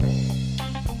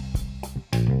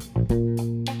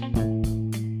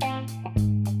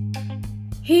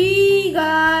Hey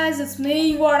guys, it's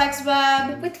me, Vortex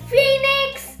Web, with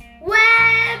Phoenix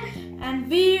Web, and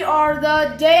we are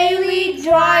the Daily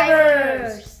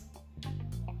Drivers.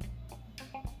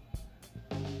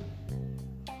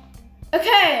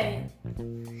 Okay.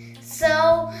 So,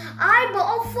 I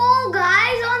bought Fall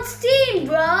Guys on Steam,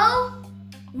 bro.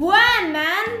 When,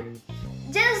 man?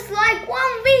 Just like 1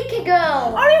 week ago.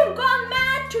 Are you gone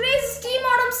mad? Today's Steam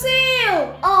Autumn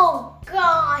sale. Oh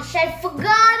gosh, I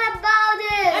forgot about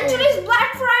it. And today's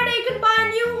Black Friday, you can buy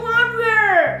new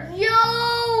hardware.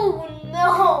 Yo,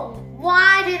 no.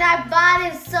 Why did I buy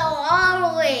it so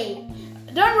early?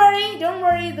 Don't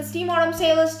worry. The Steam Autumn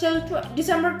sale is till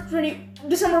December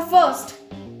 1st.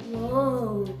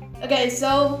 Whoa. Okay,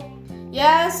 so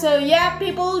yeah,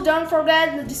 people, don't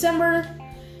forget the December.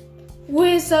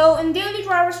 So in Daily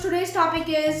Drivers, today's topic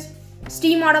is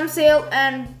Steam Autumn Sale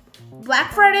and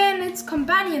Black Friday and its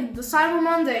companion, the Cyber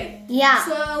Monday. Yeah.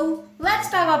 So let's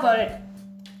talk about it.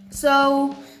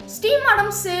 So Steam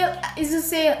Autumn Sale is a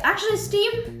sale. Actually,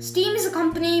 Steam is a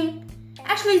company.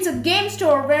 Actually, it's a game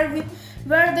store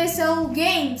where they sell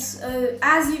games.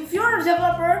 If you're a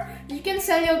developer, you can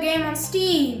sell your game on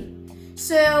Steam.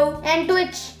 So and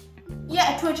Twitch.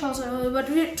 Yeah, Twitch also, but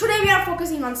today we are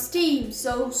focusing on Steam.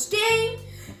 So Steam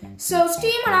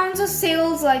announces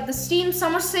sales like the Steam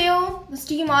Summer Sale, the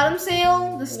Steam Autumn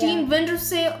Sale, the Steam Winter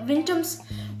Sale,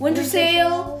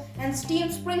 and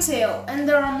Steam Spring Sale. And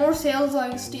there are more sales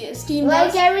like Steam.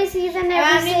 Like every season,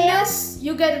 every sale. And in this,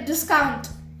 you get a discount.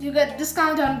 You get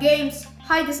discount on games.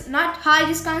 Not high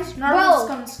discounts, normal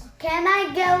discounts. Can I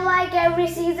get like every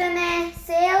season a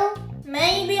sale?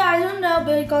 Maybe, I don't know,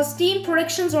 because Steam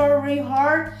predictions are very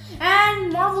hard.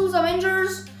 And Marvel's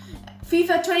Avengers,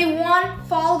 FIFA 21,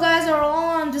 Fall Guys are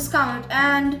all on discount.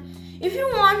 And if you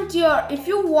want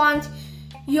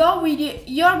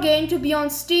your game to be on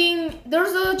Steam,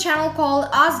 there's a channel called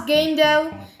Ask Game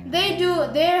Dev. They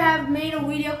have made a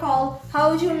video called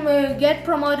How to Get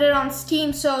Promoted on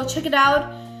Steam. So check it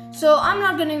out. So I'm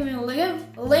not gonna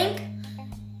give a link.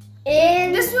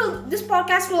 This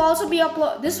podcast will also be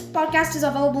uploaded. This podcast is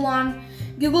available on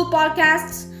Google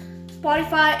Podcasts,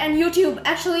 Spotify, and YouTube.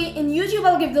 Actually, in YouTube,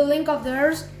 I'll give the link of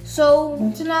theirs. So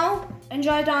to now,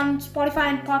 enjoy it on Spotify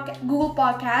and Google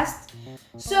Podcasts.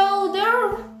 So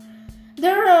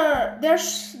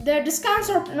their discounts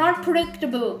are not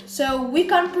predictable, so we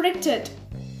can't predict it.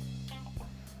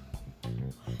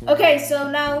 Okay, so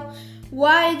now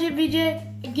why did we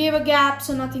give a gap?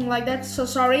 So nothing like that. So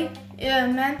sorry,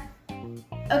 man.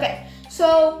 Okay,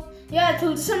 so yeah,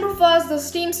 till December 1st, the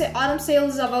Steam Autumn Sale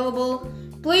is available.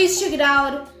 Please check it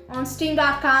out on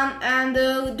Steam.com, and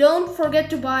don't forget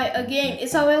to buy a game.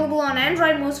 It's available on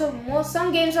Android.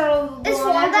 Some games are available. Is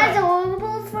Fall Guys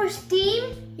available for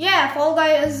Steam? Yeah, Fall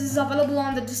Guys is available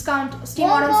on the discount Steam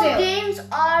Autumn Sale. All games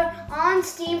are on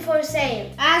Steam for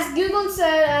sale. As Google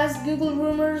said, as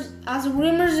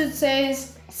rumors it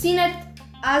says,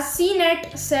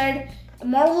 CNET said,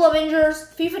 Marvel Avengers,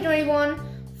 FIFA 21.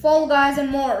 Fall Guys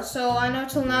and more. So I know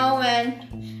till now.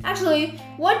 And actually,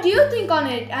 what do you think on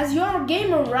it? As you're a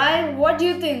gamer, right? What do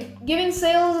you think? Giving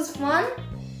sales is fun?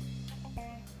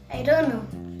 I don't know.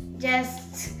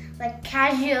 Just like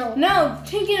casual. No,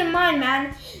 take it in mind,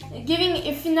 man.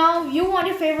 If now you want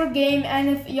your favorite game and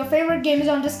if your favorite game is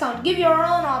on discount, give your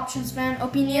own options, man.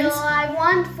 Opinions. No, I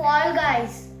want Fall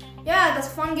Guys. Yeah, that's a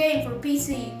fun game for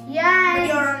PC. Yeah. But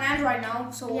you're on Android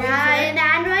now, so yeah, in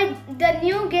Android, the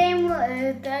new game,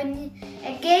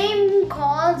 a game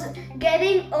called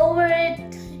Getting Over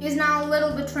It is now a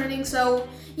little bit trending. So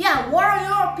yeah, what are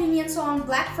your opinions on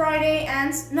Black Friday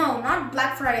and not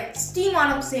Black Friday, Steam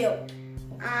Autumn Sale?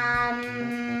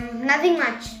 Nothing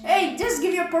much. Hey, just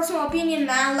give your personal opinion,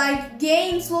 man. Like,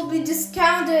 games will be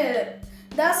discounted.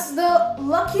 That's the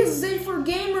luckiest day for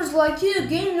gamers like you,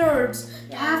 game nerds.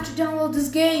 You have to download this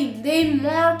game. They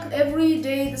mark every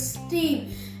day the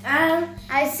Steam. And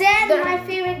I said my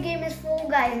favorite game is Fall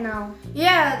Guys now.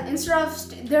 Yeah, instead of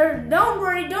don't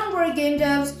worry, game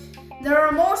devs. There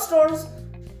are more stores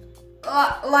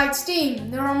like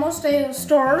Steam. There are more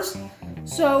stores,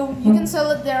 so you can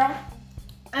sell it there,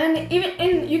 and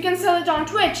you can sell it on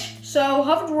Twitch. So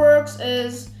how it works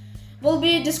will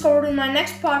be discovered in my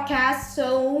next podcast.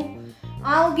 So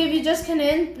I'll give you just an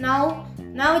hint now.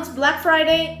 Now it's Black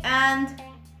Friday and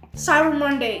Cyber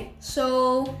Monday.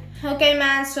 So okay,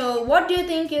 man. So what do you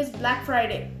think is Black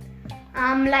Friday?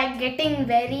 Like getting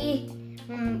very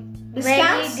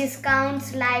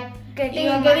discounts, like getting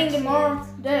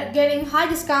high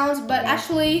discounts, but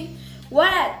actually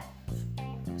what?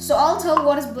 So I'll tell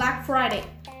what is Black Friday.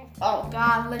 Oh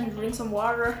God, let me drink some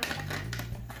water.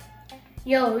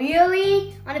 Yo,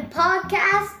 really? On a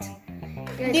podcast?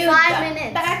 Yes, Dude, 5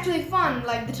 minutes. That actually fun,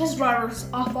 like the test drivers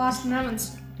of Boston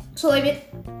Ravens. So leave it.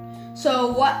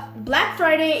 So what Black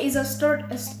Friday is a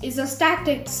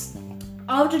tactics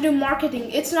how to do marketing.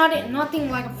 It's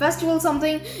nothing like a festival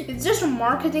something. It's just a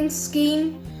marketing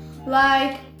scheme.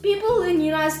 Like people in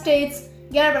United States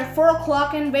get up at 4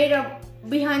 o'clock and wait up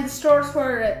behind the stores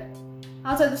for it.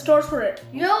 Outside the stores for it.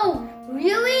 Yo,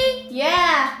 really?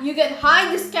 Yeah, you get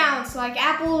high discounts like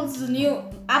Apple's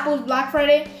Black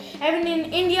Friday. Even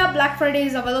in India, Black Friday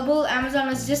is available. Amazon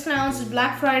has just announced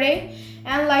Black Friday,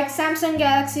 and like Samsung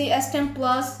Galaxy S10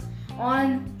 Plus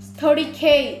on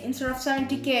 30K instead of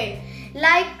 70K.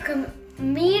 Like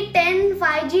Mi 10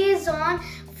 5G is on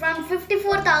from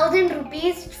 54,000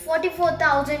 rupees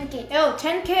 44,000K. Yo,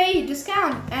 10K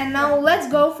discount. And now let's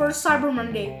go for Cyber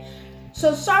Monday.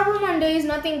 So Cyber Monday is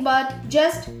nothing but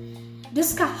just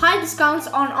high discounts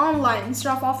on online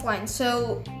instead of offline.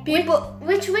 So people,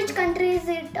 Which country is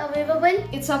it available?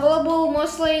 it's available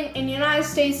mostly in United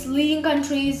States, leading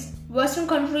countries, Western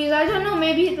countries. I don't know,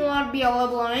 maybe it will not be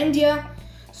available in India.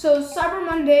 So Cyber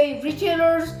Monday,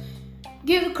 retailers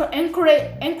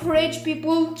encourage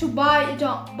people to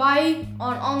buy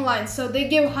on online. So they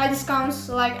give high discounts.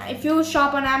 Like if you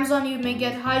shop on Amazon, you may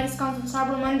get high discounts on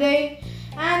Cyber Monday.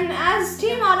 And as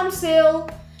Team Autumn Sale,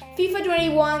 FIFA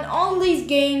 21, all these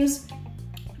games,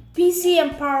 PC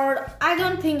empowered, I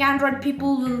don't think Android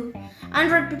people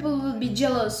will be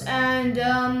jealous. And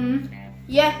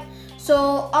yeah,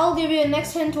 so I'll give you a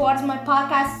next hint towards my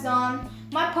podcast is on.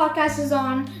 My podcast is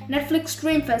on Netflix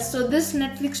Stream Fest. So this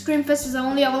Netflix Stream Fest is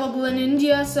only available in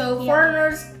India. So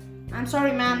foreigners, I'm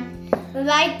sorry, man.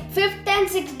 Like 5th and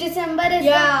 6th December is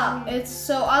it's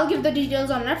so I'll give the details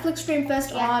on Netflix Stream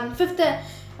Fest on 5th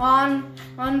on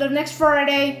the next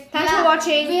Friday. Thanks for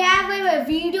watching. We have a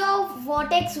video of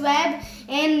Vortex Web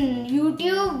in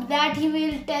YouTube that he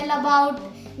will tell about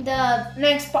the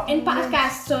next in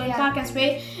podcast. So in podcast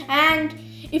way. And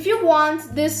if you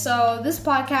want this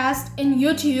podcast in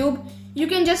YouTube, you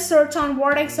can just search on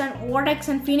Vortex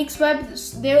and Phoenix Web.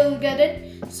 They will get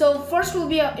it. So first it will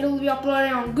be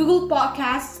uploaded on Google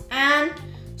Podcasts and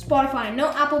Spotify. No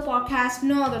Apple Podcasts,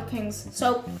 no other things.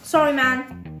 So sorry,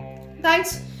 man.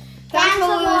 Thanks for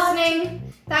listening.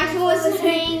 Thanks for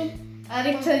listening.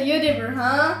 Addicted YouTuber,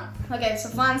 huh? Okay, so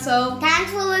fun. So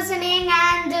thanks for listening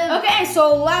and okay.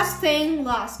 So last.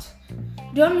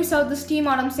 Don't miss out this Team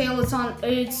Autumn Sale.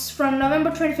 It's from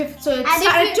November 25th, so it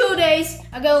started 2 days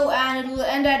ago and it will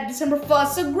end at December 1st.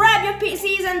 So grab your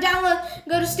PCs and download.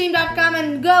 Go to steam.com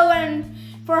and go and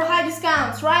for high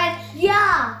discounts, right?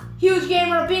 Yeah. Huge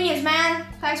gamer opinions, man.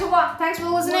 Thanks for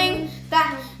listening.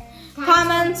 Not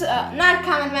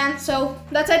comment, man. So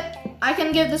that's it. I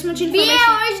can give this much information. Be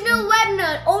original web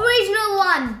nerd, original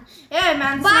one. Yeah,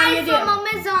 man. Buy from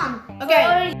Amazon.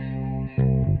 Okay.